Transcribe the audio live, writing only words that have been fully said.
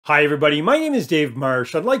Hi everybody, my name is Dave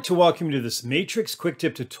Marsh. I'd like to welcome you to this Matrix Quick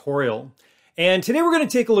Tip tutorial. And today we're going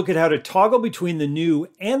to take a look at how to toggle between the new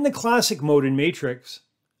and the classic mode in Matrix.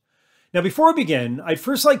 Now before I begin, I'd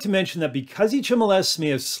first like to mention that because each MLS may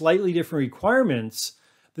have slightly different requirements,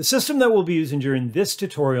 the system that we'll be using during this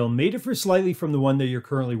tutorial may differ slightly from the one that you're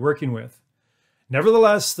currently working with.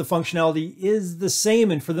 Nevertheless, the functionality is the same,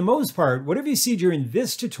 and for the most part, whatever you see during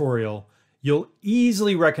this tutorial, you'll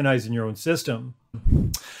easily recognize in your own system.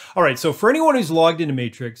 All right, so for anyone who's logged into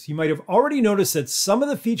Matrix, you might have already noticed that some of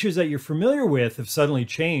the features that you're familiar with have suddenly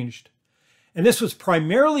changed. And this was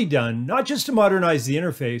primarily done not just to modernize the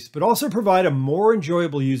interface, but also provide a more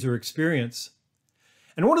enjoyable user experience.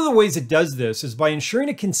 And one of the ways it does this is by ensuring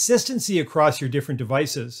a consistency across your different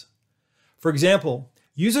devices. For example,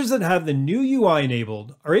 users that have the new UI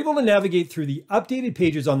enabled are able to navigate through the updated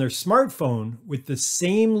pages on their smartphone with the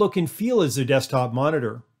same look and feel as their desktop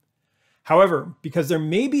monitor. However, because there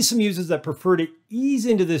may be some users that prefer to ease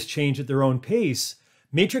into this change at their own pace,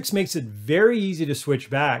 Matrix makes it very easy to switch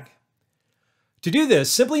back. To do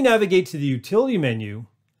this, simply navigate to the utility menu,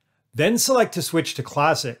 then select to switch to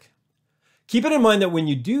Classic. Keep it in mind that when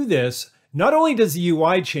you do this, not only does the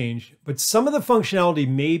UI change, but some of the functionality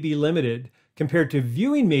may be limited compared to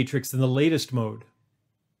viewing Matrix in the latest mode.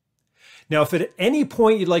 Now, if at any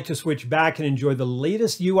point you'd like to switch back and enjoy the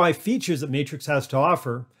latest UI features that Matrix has to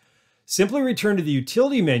offer, simply return to the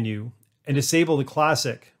utility menu and disable the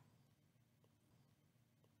Classic.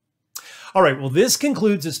 All right, well, this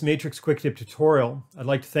concludes this Matrix Quick Tip tutorial. I'd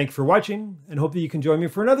like to thank you for watching and hope that you can join me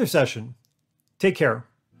for another session. Take care.